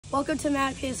Welcome to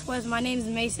Matt West. My name is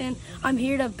Mason. I'm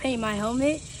here to paint my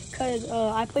helmet because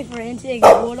I play for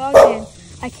Antigua Bulldogs and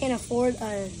I can't afford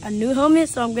a new helmet,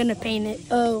 so I'm gonna paint it.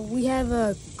 We have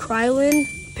a Krylon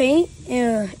paint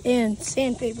and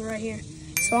sandpaper right here.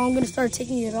 So I'm gonna start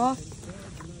taking it off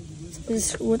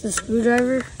with a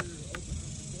screwdriver.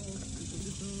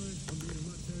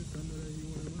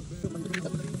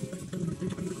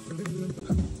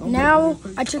 Now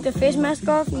I took the face mask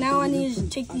off. Now I need to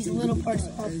take these little parts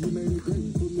off.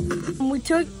 We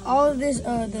took all of this,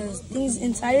 the things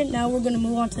inside it. Now we're gonna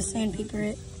move on to sandpaper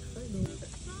it.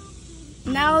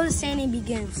 Now the sanding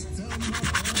begins.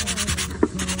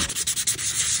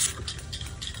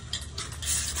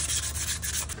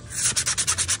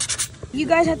 You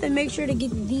guys have to make sure to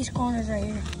get these corners right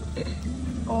here,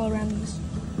 all around these.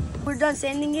 We're done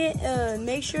sanding it.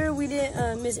 Make sure we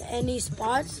didn't miss any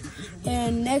spots.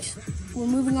 And next, we're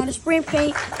moving on to spray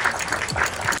paint.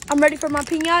 I'm ready for my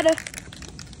piñata.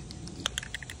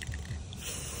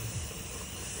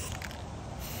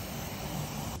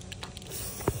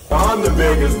 I'm the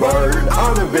biggest bird.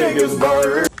 I'm the biggest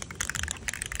bird.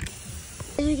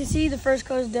 As you can see, the first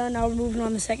coat is done. Now we're moving on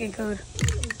to the second coat.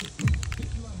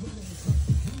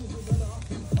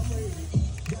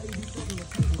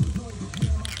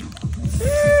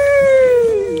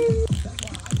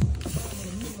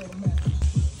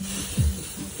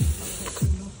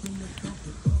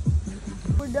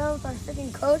 We're done with our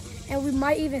second coat, and we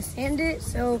might even sand it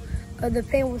so the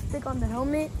paint will stick on the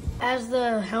helmet. As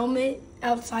the helmet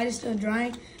outside is still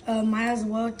drying, might as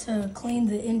well to clean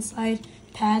the inside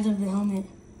pads of the helmet.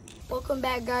 Welcome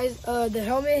back, guys. The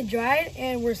helmet dried,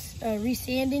 and we're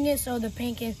re-sanding it so the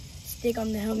paint can stick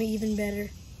on the helmet even better.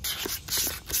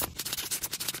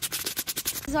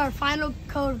 This is our final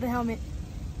coat of the helmet.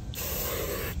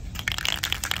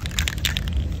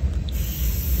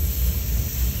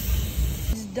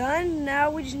 It's done.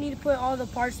 Now we just need to put all the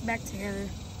parts back together.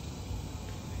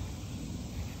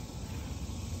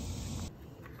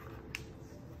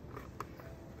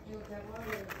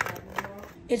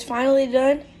 It's finally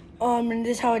done, and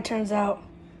this is how it turns out.